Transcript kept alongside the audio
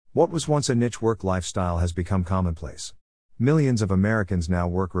What was once a niche work lifestyle has become commonplace. Millions of Americans now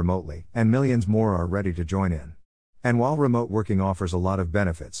work remotely, and millions more are ready to join in. And while remote working offers a lot of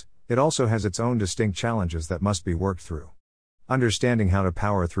benefits, it also has its own distinct challenges that must be worked through. Understanding how to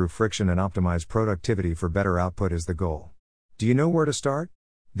power through friction and optimize productivity for better output is the goal. Do you know where to start?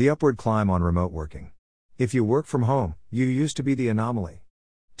 The upward climb on remote working. If you work from home, you used to be the anomaly.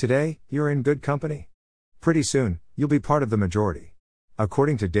 Today, you're in good company. Pretty soon, you'll be part of the majority.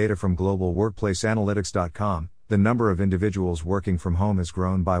 According to data from globalworkplaceanalytics.com, the number of individuals working from home has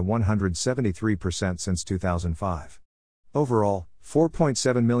grown by 173% since 2005. Overall,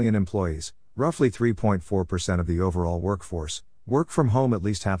 4.7 million employees, roughly 3.4% of the overall workforce, work from home at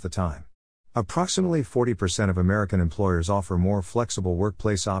least half the time. Approximately 40% of American employers offer more flexible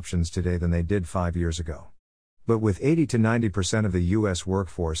workplace options today than they did 5 years ago. But with 80 to 90% of the U.S.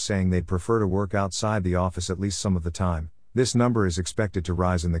 workforce saying they'd prefer to work outside the office at least some of the time, this number is expected to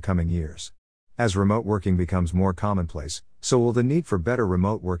rise in the coming years. As remote working becomes more commonplace, so will the need for better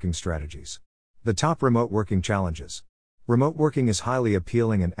remote working strategies. The top remote working challenges. Remote working is highly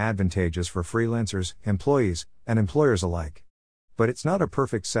appealing and advantageous for freelancers, employees, and employers alike. But it's not a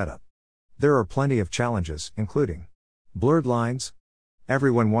perfect setup. There are plenty of challenges, including blurred lines.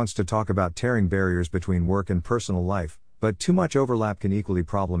 Everyone wants to talk about tearing barriers between work and personal life, but too much overlap can equally be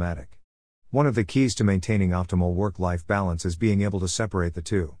problematic. One of the keys to maintaining optimal work-life balance is being able to separate the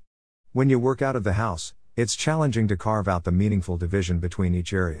two. When you work out of the house, it's challenging to carve out the meaningful division between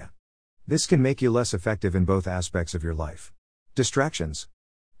each area. This can make you less effective in both aspects of your life. Distractions.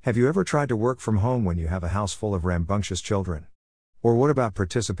 Have you ever tried to work from home when you have a house full of rambunctious children? Or what about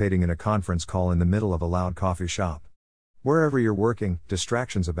participating in a conference call in the middle of a loud coffee shop? Wherever you're working,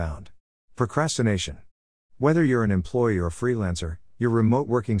 distractions abound. Procrastination. Whether you're an employee or freelancer, your remote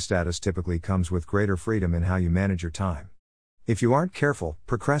working status typically comes with greater freedom in how you manage your time. If you aren't careful,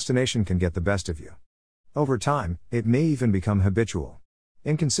 procrastination can get the best of you. Over time, it may even become habitual.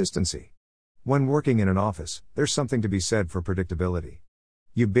 Inconsistency. When working in an office, there's something to be said for predictability.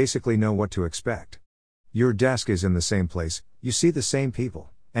 You basically know what to expect. Your desk is in the same place, you see the same people,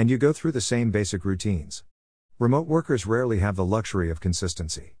 and you go through the same basic routines. Remote workers rarely have the luxury of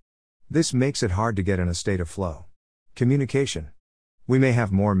consistency. This makes it hard to get in a state of flow. Communication. We may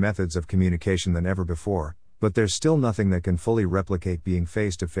have more methods of communication than ever before, but there's still nothing that can fully replicate being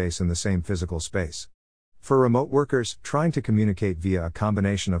face-to-face in the same physical space. For remote workers, trying to communicate via a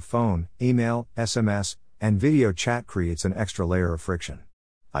combination of phone, email, SMS, and video chat creates an extra layer of friction.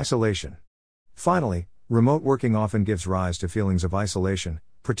 Isolation. Finally, remote working often gives rise to feelings of isolation,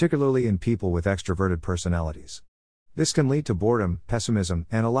 particularly in people with extroverted personalities. This can lead to boredom, pessimism,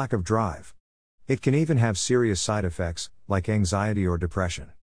 and a lack of drive. It can even have serious side effects, like anxiety or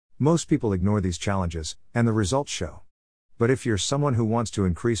depression. Most people ignore these challenges, and the results show. But if you're someone who wants to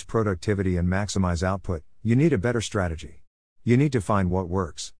increase productivity and maximize output, you need a better strategy. You need to find what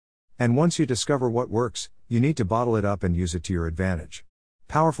works. And once you discover what works, you need to bottle it up and use it to your advantage.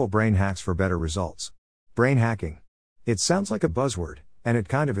 Powerful brain hacks for better results. Brain hacking. It sounds like a buzzword, and it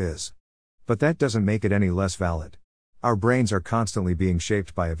kind of is. But that doesn't make it any less valid. Our brains are constantly being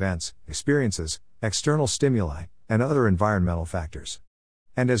shaped by events, experiences, external stimuli, and other environmental factors.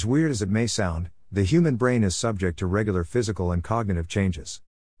 And as weird as it may sound, the human brain is subject to regular physical and cognitive changes.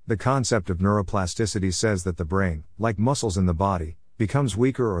 The concept of neuroplasticity says that the brain, like muscles in the body, becomes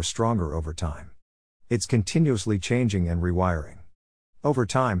weaker or stronger over time. It's continuously changing and rewiring. Over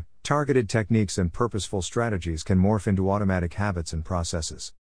time, targeted techniques and purposeful strategies can morph into automatic habits and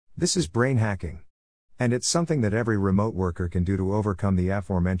processes. This is brain hacking. And it's something that every remote worker can do to overcome the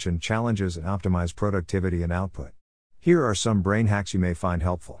aforementioned challenges and optimize productivity and output. Here are some brain hacks you may find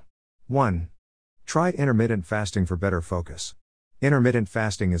helpful. 1. Try intermittent fasting for better focus. Intermittent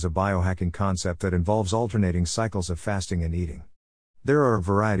fasting is a biohacking concept that involves alternating cycles of fasting and eating. There are a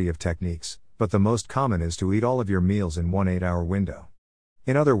variety of techniques, but the most common is to eat all of your meals in one 8-hour window.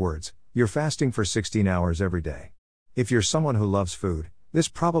 In other words, you're fasting for 16 hours every day. If you're someone who loves food, this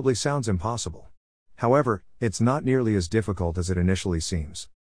probably sounds impossible. However, it's not nearly as difficult as it initially seems.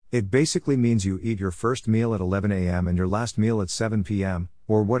 It basically means you eat your first meal at 11 a.m. and your last meal at 7 p.m.,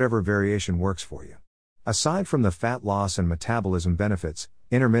 or whatever variation works for you. Aside from the fat loss and metabolism benefits,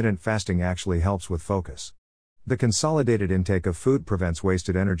 intermittent fasting actually helps with focus. The consolidated intake of food prevents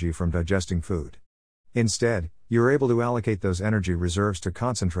wasted energy from digesting food. Instead, you're able to allocate those energy reserves to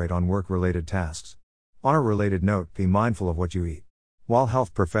concentrate on work-related tasks. On a related note, be mindful of what you eat. While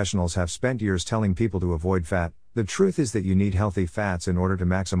health professionals have spent years telling people to avoid fat, the truth is that you need healthy fats in order to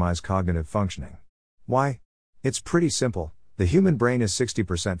maximize cognitive functioning. Why? It's pretty simple. The human brain is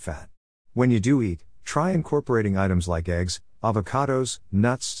 60% fat. When you do eat, try incorporating items like eggs, avocados,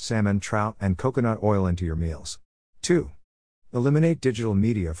 nuts, salmon, trout, and coconut oil into your meals. 2. Eliminate digital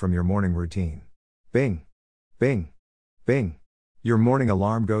media from your morning routine. Bing. Bing. Bing. Your morning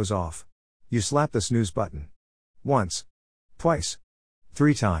alarm goes off. You slap the snooze button. Once. Twice.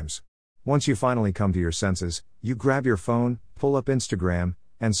 3 times. Once you finally come to your senses, you grab your phone, pull up Instagram,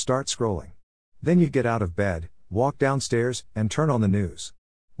 and start scrolling. Then you get out of bed, walk downstairs, and turn on the news.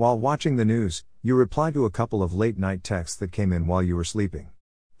 While watching the news, you reply to a couple of late-night texts that came in while you were sleeping.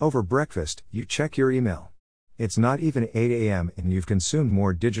 Over breakfast, you check your email. It's not even 8 a.m. and you've consumed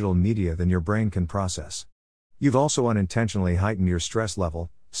more digital media than your brain can process. You've also unintentionally heightened your stress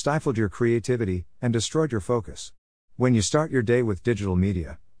level, stifled your creativity, and destroyed your focus. When you start your day with digital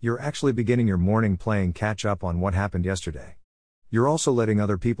media, you're actually beginning your morning playing catch up on what happened yesterday. You're also letting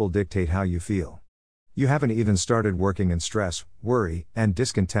other people dictate how you feel. You haven't even started working and stress, worry, and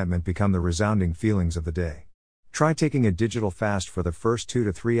discontentment become the resounding feelings of the day. Try taking a digital fast for the first 2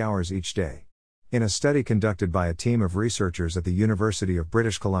 to 3 hours each day. In a study conducted by a team of researchers at the University of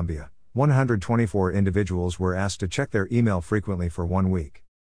British Columbia, 124 individuals were asked to check their email frequently for 1 week.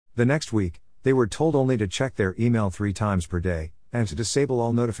 The next week, they were told only to check their email 3 times per day, and to disable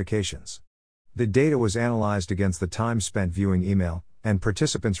all notifications. The data was analyzed against the time spent viewing email, and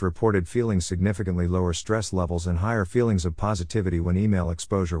participants reported feeling significantly lower stress levels and higher feelings of positivity when email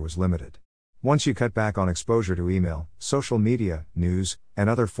exposure was limited. Once you cut back on exposure to email, social media, news, and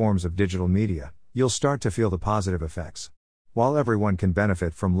other forms of digital media, you'll start to feel the positive effects. While everyone can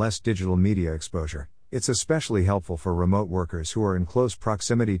benefit from less digital media exposure, it's especially helpful for remote workers who are in close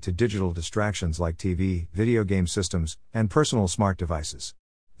proximity to digital distractions like TV, video game systems, and personal smart devices.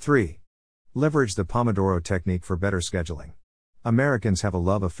 3. Leverage the Pomodoro technique for better scheduling. Americans have a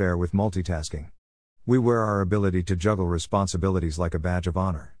love affair with multitasking. We wear our ability to juggle responsibilities like a badge of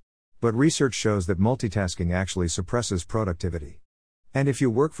honor. But research shows that multitasking actually suppresses productivity. And if you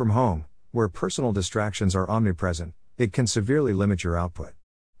work from home, where personal distractions are omnipresent, it can severely limit your output.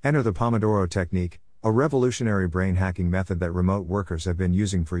 Enter the Pomodoro technique, a revolutionary brain hacking method that remote workers have been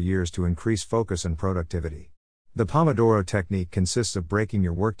using for years to increase focus and productivity. The Pomodoro technique consists of breaking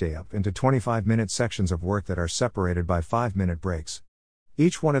your workday up into 25-minute sections of work that are separated by 5-minute breaks.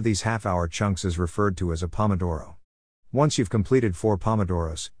 Each one of these half-hour chunks is referred to as a Pomodoro. Once you've completed 4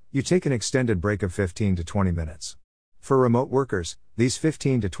 Pomodoros, you take an extended break of 15 to 20 minutes. For remote workers, these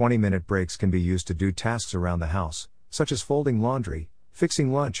 15 to 20-minute breaks can be used to do tasks around the house, such as folding laundry,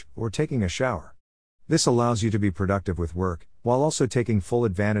 fixing lunch, or taking a shower. This allows you to be productive with work, while also taking full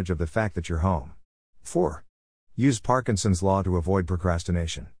advantage of the fact that you're home. 4. Use Parkinson's Law to avoid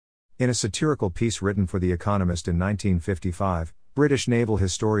procrastination. In a satirical piece written for The Economist in 1955, British naval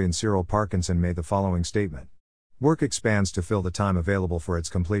historian Cyril Parkinson made the following statement. Work expands to fill the time available for its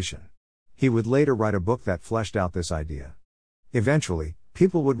completion. He would later write a book that fleshed out this idea. Eventually,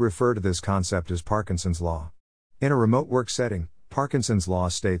 people would refer to this concept as Parkinson's Law. In a remote work setting, Parkinson's Law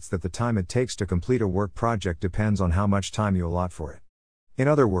states that the time it takes to complete a work project depends on how much time you allot for it. In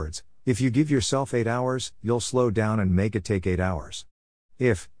other words, if you give yourself 8 hours, you'll slow down and make it take 8 hours.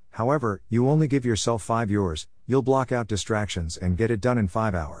 If, however, you only give yourself 5 hours, you'll block out distractions and get it done in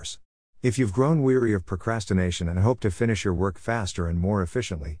 5 hours. If you've grown weary of procrastination and hope to finish your work faster and more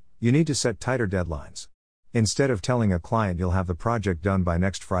efficiently, you need to set tighter deadlines. Instead of telling a client you'll have the project done by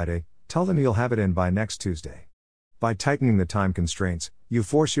next Friday, tell them you'll have it in by next Tuesday. By tightening the time constraints, you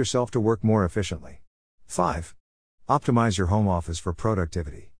force yourself to work more efficiently. 5. Optimize your home office for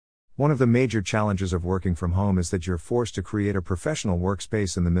productivity. One of the major challenges of working from home is that you're forced to create a professional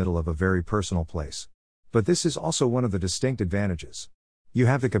workspace in the middle of a very personal place. But this is also one of the distinct advantages. You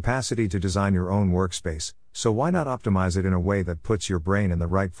have the capacity to design your own workspace, so why not optimize it in a way that puts your brain in the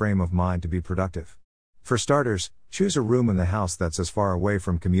right frame of mind to be productive? For starters, choose a room in the house that's as far away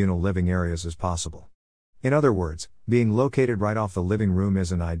from communal living areas as possible. In other words, being located right off the living room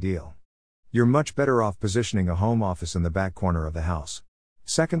isn't ideal. You're much better off positioning a home office in the back corner of the house.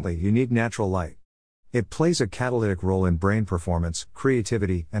 Secondly, you need natural light. It plays a catalytic role in brain performance,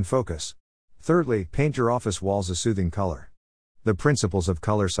 creativity, and focus. Thirdly, paint your office walls a soothing color. The principles of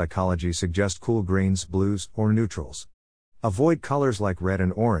color psychology suggest cool greens, blues, or neutrals. Avoid colors like red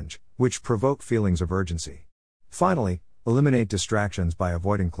and orange, which provoke feelings of urgency. Finally, eliminate distractions by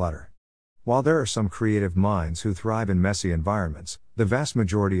avoiding clutter. While there are some creative minds who thrive in messy environments, the vast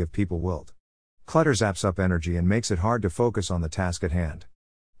majority of people wilt. Clutter zaps up energy and makes it hard to focus on the task at hand.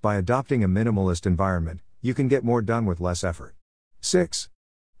 By adopting a minimalist environment, you can get more done with less effort. 6.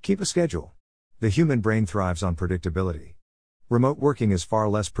 Keep a schedule. The human brain thrives on predictability. Remote working is far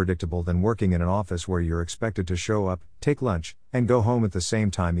less predictable than working in an office where you're expected to show up, take lunch, and go home at the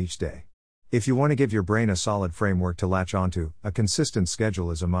same time each day. If you want to give your brain a solid framework to latch onto, a consistent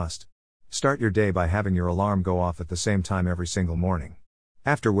schedule is a must. Start your day by having your alarm go off at the same time every single morning.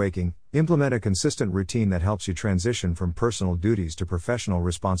 After waking, implement a consistent routine that helps you transition from personal duties to professional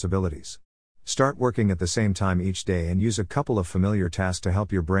responsibilities. Start working at the same time each day and use a couple of familiar tasks to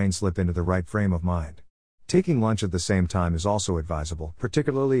help your brain slip into the right frame of mind. Taking lunch at the same time is also advisable,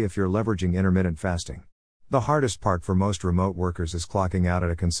 particularly if you're leveraging intermittent fasting. The hardest part for most remote workers is clocking out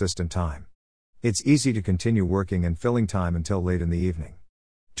at a consistent time. It's easy to continue working and filling time until late in the evening.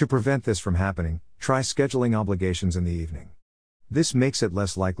 To prevent this from happening, try scheduling obligations in the evening. This makes it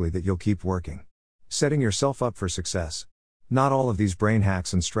less likely that you'll keep working. Setting yourself up for success. Not all of these brain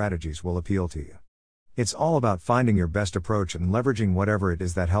hacks and strategies will appeal to you. It's all about finding your best approach and leveraging whatever it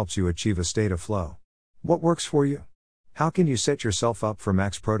is that helps you achieve a state of flow. What works for you? How can you set yourself up for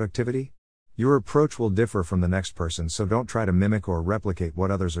max productivity? Your approach will differ from the next person, so don't try to mimic or replicate what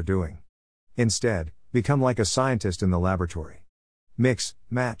others are doing. Instead, become like a scientist in the laboratory. Mix,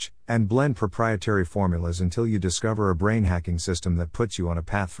 match, and blend proprietary formulas until you discover a brain hacking system that puts you on a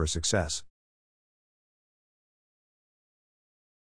path for success.